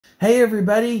Hey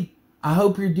everybody, I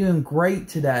hope you're doing great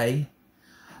today.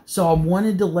 So I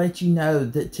wanted to let you know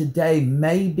that today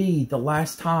may be the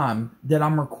last time that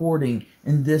I'm recording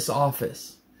in this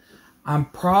office. I'm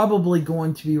probably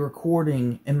going to be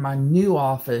recording in my new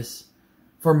office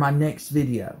for my next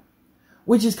video,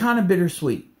 which is kind of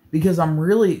bittersweet because I'm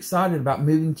really excited about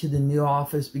moving to the new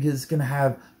office because it's going to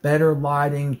have better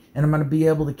lighting and I'm going to be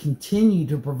able to continue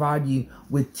to provide you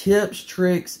with tips,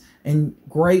 tricks, and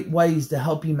great ways to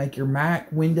help you make your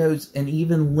Mac, Windows, and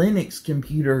even Linux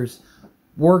computers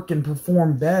work and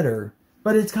perform better.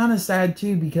 But it's kind of sad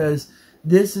too because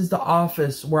this is the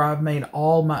office where I've made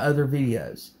all my other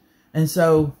videos. And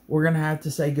so we're going to have to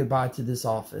say goodbye to this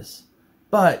office.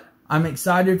 But I'm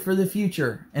excited for the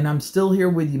future and I'm still here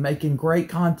with you making great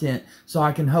content so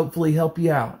I can hopefully help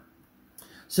you out.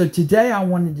 So today I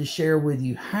wanted to share with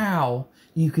you how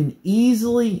you can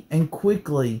easily and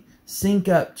quickly sync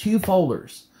up two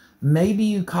folders. Maybe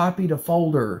you copied a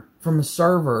folder from a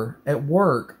server at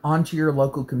work onto your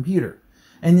local computer.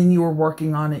 And then you were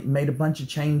working on it, you made a bunch of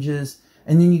changes,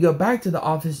 and then you go back to the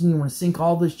office and you want to sync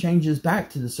all those changes back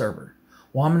to the server.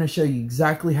 Well, I'm going to show you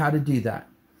exactly how to do that.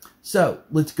 So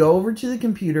let's go over to the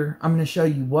computer. I'm going to show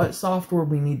you what software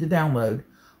we need to download,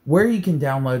 where you can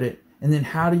download it, and then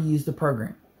how to use the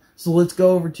program. So let's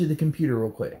go over to the computer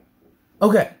real quick.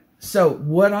 Okay. So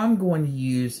what I'm going to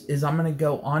use is I'm going to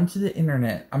go onto the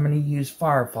internet. I'm going to use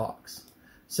Firefox.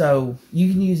 So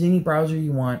you can use any browser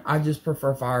you want. I just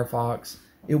prefer Firefox.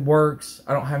 It works.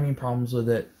 I don't have any problems with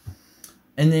it.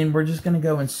 And then we're just going to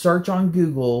go and search on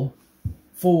Google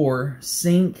for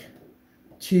sync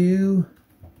to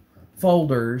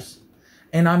folders.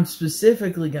 And I'm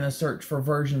specifically going to search for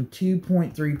version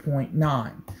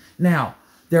 2.3.9. Now,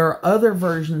 there are other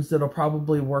versions that'll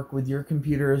probably work with your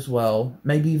computer as well,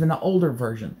 maybe even an older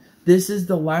version. This is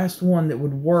the last one that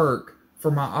would work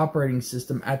for my operating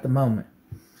system at the moment.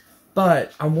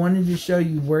 But I wanted to show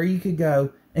you where you could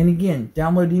go, and again,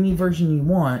 download any version you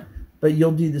want, but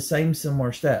you'll do the same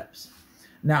similar steps.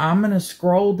 Now I'm going to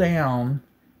scroll down,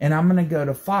 and I'm going to go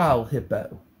to File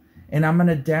Hippo, and I'm going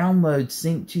to download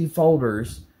Sync 2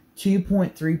 Folders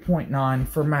 2.3.9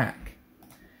 for Mac.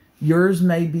 Yours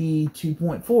may be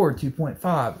 2.4,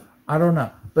 2.5. I don't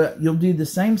know. But you'll do the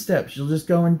same steps. You'll just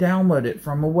go and download it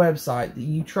from a website that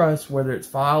you trust, whether it's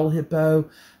File Hippo,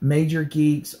 Major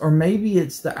Geeks, or maybe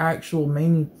it's the actual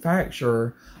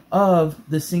manufacturer of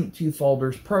the Sync 2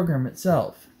 Folders program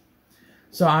itself.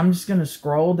 So I'm just going to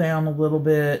scroll down a little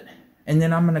bit, and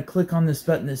then I'm going to click on this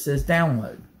button that says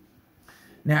Download.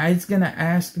 Now it's going to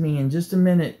ask me in just a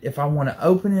minute if I want to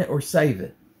open it or save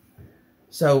it.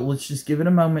 So let's just give it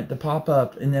a moment to pop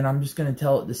up, and then I'm just going to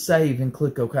tell it to save and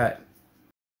click OK.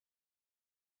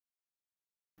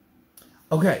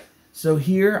 Okay, so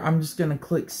here I'm just going to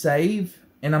click Save,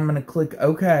 and I'm going to click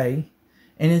OK,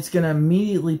 and it's going to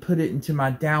immediately put it into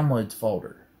my Downloads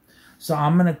folder. So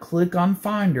I'm going to click on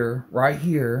Finder right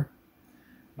here,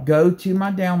 go to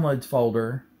my Downloads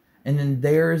folder, and then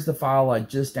there is the file I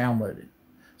just downloaded.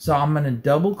 So I'm going to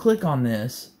double click on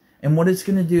this, and what it's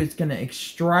going to do, it's going to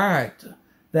extract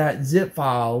that zip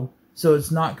file so it's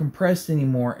not compressed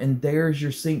anymore, and there's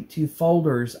your Sync 2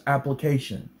 Folders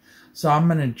application. So I'm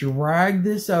going to drag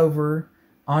this over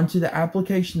onto the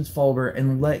Applications folder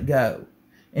and let go,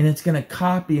 and it's going to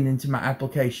copy it into my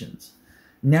Applications.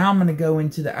 Now I'm going to go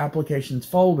into the Applications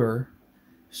folder,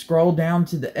 scroll down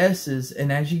to the S's,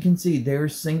 and as you can see,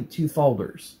 there's Sync 2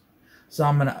 Folders. So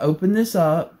I'm going to open this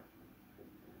up.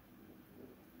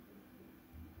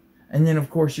 And then, of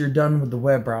course, you're done with the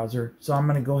web browser. So I'm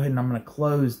going to go ahead and I'm going to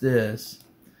close this.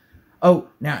 Oh,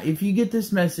 now, if you get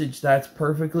this message, that's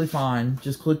perfectly fine.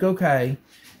 Just click OK.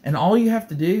 And all you have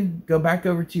to do, go back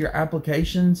over to your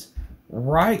applications,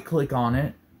 right-click on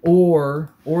it,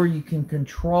 or you can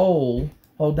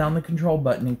hold down the control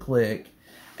button and click,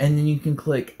 and then you can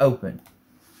click Open.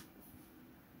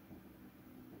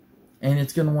 And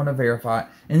it's going to want to verify it.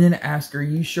 And then ask, are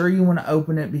you sure you want to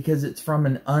open it because it's from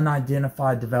an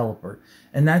unidentified developer?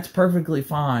 And that's perfectly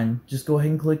fine. Just go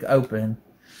ahead and click Open.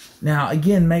 Now,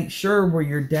 again, make sure where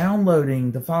you're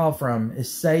downloading the file from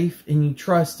is safe and you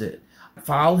trust it.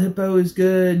 File Hippo is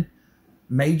good.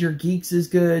 Major Geeks is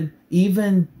good.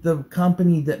 Even the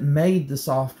company that made the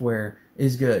software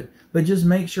is good. But just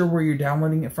make sure where you're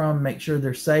downloading it from, make sure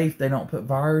they're safe. They don't put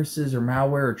viruses or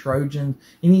malware or Trojans,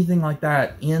 anything like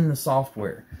that in the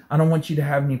software. I don't want you to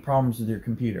have any problems with your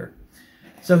computer.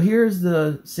 So here's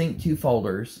the Sync 2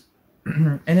 Folders.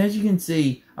 And as you can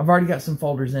see, I've already got some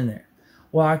folders in there.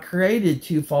 Well, I created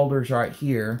two folders right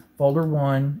here, folder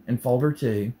 1 and folder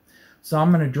 2. So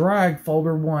I'm going to drag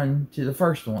folder 1 to the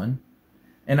first one.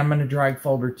 And I'm going to drag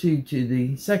folder 2 to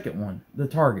the second one, the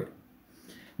target.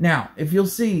 Now, if you'll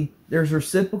see, there's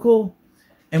reciprocal,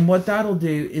 and what that'll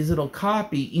do is it'll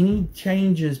copy any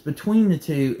changes between the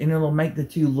two, and it'll make the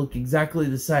two look exactly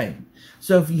the same.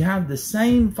 So if you have the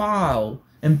same file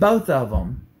in both of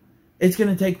them, it's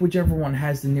going to take whichever one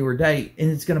has the newer date, and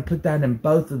it's going to put that in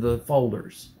both of the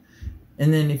folders.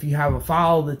 And then if you have a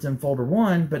file that's in folder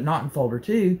 1 but not in folder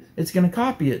 2, it's going to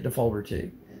copy it to folder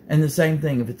 2. And the same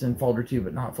thing, if it's in folder 2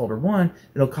 but not folder 1,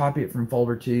 it'll copy it from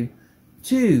folder 2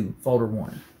 to folder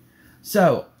 1.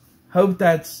 So, hope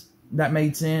that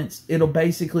made sense. It'll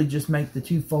basically just make the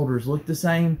two folders look the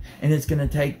same, and it's going to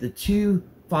take the two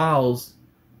files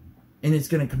and it's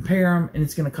going to compare them, and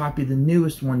it's going to copy the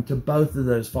newest one to both of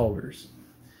those folders.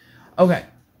 Okay,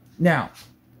 now,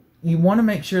 you want to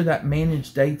make sure that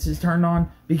manage dates is turned on,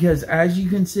 because as you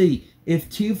can see, if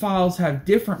two files have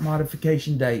different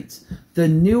modification dates, the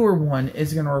newer one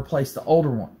is going to replace the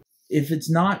older one. If it's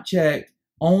not checked,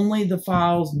 only the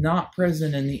files not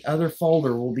present in the other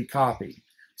folder will be copied.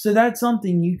 So that's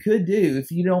something you could do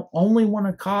if you don't only want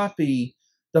to copy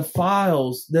the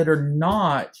files that are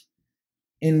not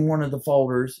in one of the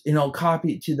folders, and it'll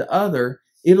copy it to the other.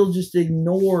 It'll just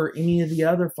ignore any of the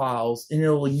other files, and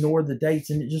it'll ignore the dates,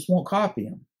 and it just won't copy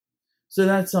them. So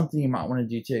that's something you might want to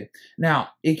do too. Now,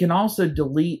 it can also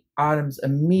delete items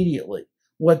immediately.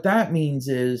 What that means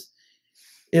is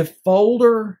if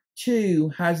folder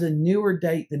 2 has a newer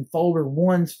date than folder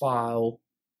 1's file,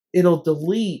 it'll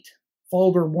delete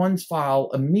folder 1's file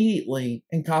immediately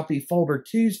and copy folder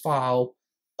 2's file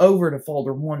over to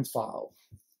folder 1's file.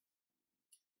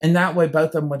 And that way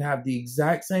both of them would have the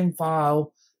exact same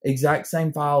file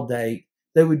date.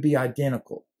 They would be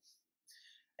identical.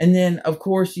 And then, of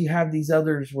course, you have these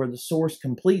others where the source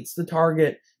completes the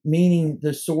target, meaning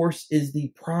the source is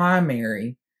the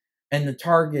primary and the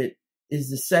target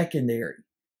is the secondary.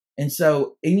 And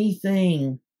so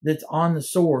anything that's on the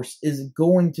source is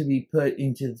going to be put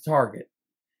into the target.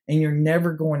 And you're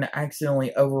never going to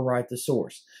accidentally overwrite the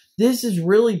source. This is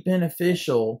really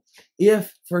beneficial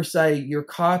if, for say, you're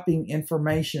copying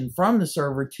information from the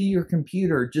server to your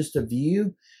computer just to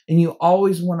view, and you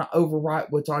always want to overwrite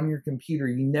what's on your computer.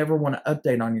 You never want to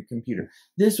update on your computer.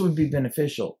 This would be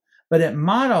beneficial. But it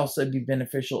might also be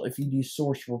beneficial if you do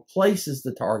source replaces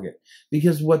the target,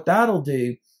 because what that'll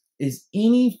do is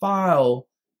any file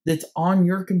that's on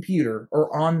your computer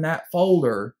or on that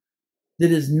folder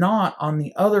that is not on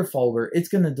the other folder, it's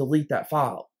going to delete that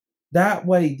file. That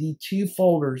way, the two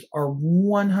folders are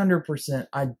 100%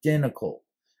 identical.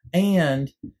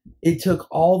 And it took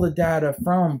all the data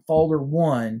from folder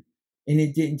 1, and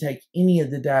it didn't take any of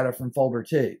the data from folder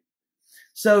 2.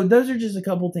 So those are just a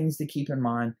couple things to keep in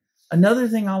mind. Another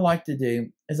thing I like to do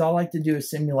is I like to do a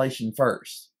simulation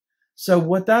first. So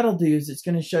what that'll do is it's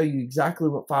going to show you exactly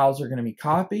what files are going to be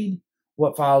copied,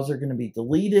 what files are going to be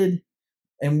deleted,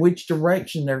 and which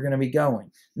direction they're going to be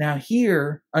going. Now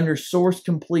here, under source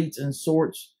completes and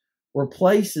source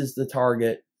replaces the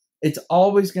target, it's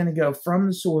always going to go from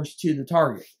the source to the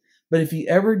target. But if you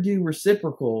ever do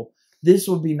reciprocal, this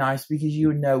would be nice because you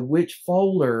would know which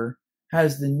folder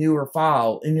has the newer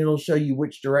file, and it'll show you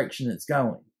which direction it's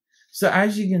going. So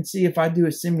as you can see, if I do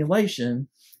a simulation,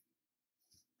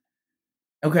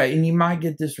 okay, and you might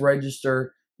get this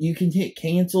register, you can hit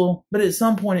cancel, but at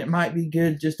some point it might be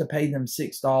good just to pay them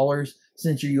 $6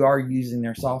 since you are using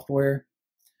their software.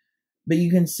 But you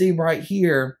can see right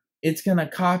here, it's going to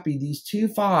copy these two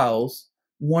files.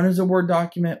 One is a Word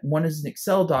document, one is an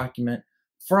Excel document,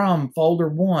 from folder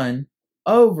 1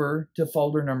 over to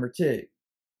folder number 2.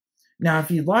 Now, if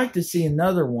you'd like to see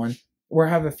another one or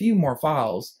have a few more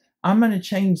files, I'm going to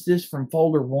change this from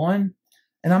folder 1,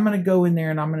 and I'm going to go in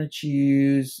there and I'm going to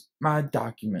choose my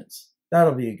documents.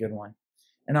 That'll be a good one.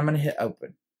 And I'm going to hit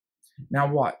open.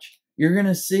 Now watch. You're going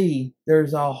to see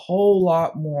there's a whole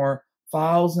lot more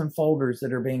files and folders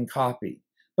that are being copied.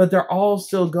 But they're all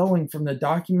still going from the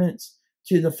documents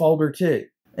to the folder 2.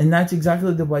 And that's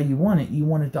exactly the way you want it. You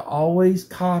want it to always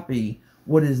copy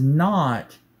what is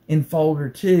not in folder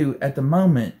 2 at the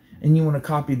moment. And you want to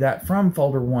copy that from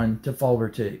folder 1 to folder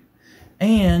 2.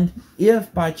 And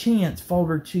if by chance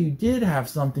folder 2 did have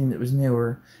something that was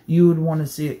newer, you would want to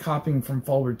see it copying from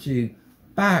folder 2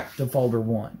 back to folder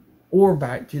 1 or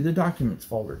back to the documents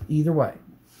folder, either way.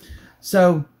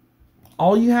 So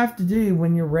all you have to do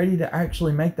when you're ready to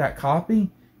actually make that copy,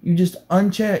 you just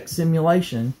uncheck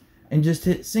simulation and just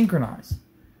hit synchronize.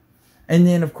 And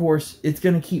then of course it's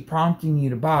going to keep prompting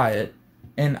you to buy it.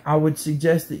 And I would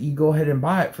suggest that you go ahead and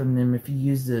buy it from them if you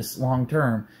use this long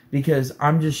term, because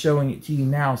I'm just showing it to you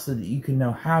now so that you can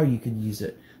know how you could use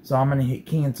it. So I'm going to hit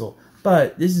cancel.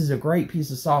 But this is a great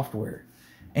piece of software.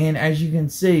 And as you can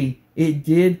see, it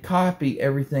did copy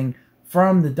everything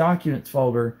from the documents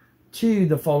folder to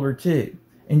the folder 2.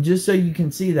 And just so you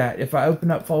can see that, if I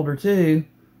open up folder 2,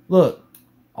 look,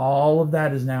 all of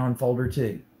that is now in folder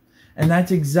 2. And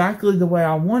that's exactly the way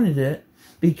I wanted it,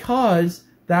 because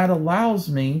that allows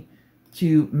me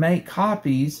to make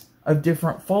copies of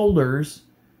different folders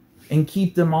and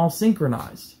keep them all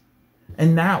synchronized.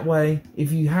 And that way,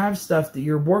 if you have stuff that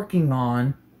you're working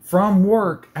on from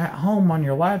work at home on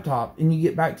your laptop and you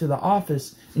get back to the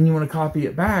office and you want to copy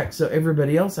it back so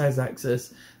everybody else has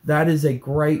access, that is a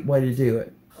great way to do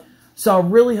it. So I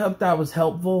really hope that was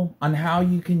helpful on how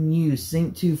you can use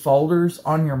Sync 2 folders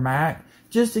on your Mac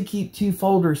just to keep 2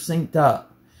 folders synced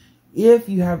up. If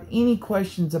you have any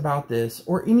questions about this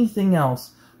or anything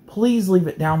else, please leave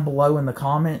it down below in the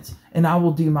comments and I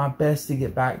will do my best to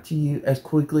get back to you as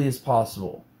quickly as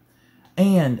possible.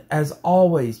 And as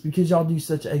always, because y'all do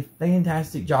such a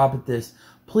fantastic job at this,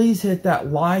 please hit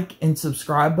that like and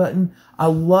subscribe button. I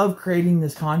love creating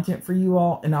this content for you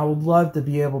all, and I would love to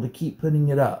be able to keep putting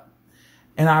it up.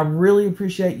 And I really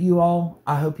appreciate you all.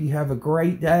 I hope you have a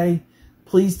great day.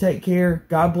 Please take care.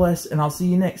 God bless, and I'll see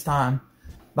you next time.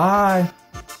 Bye.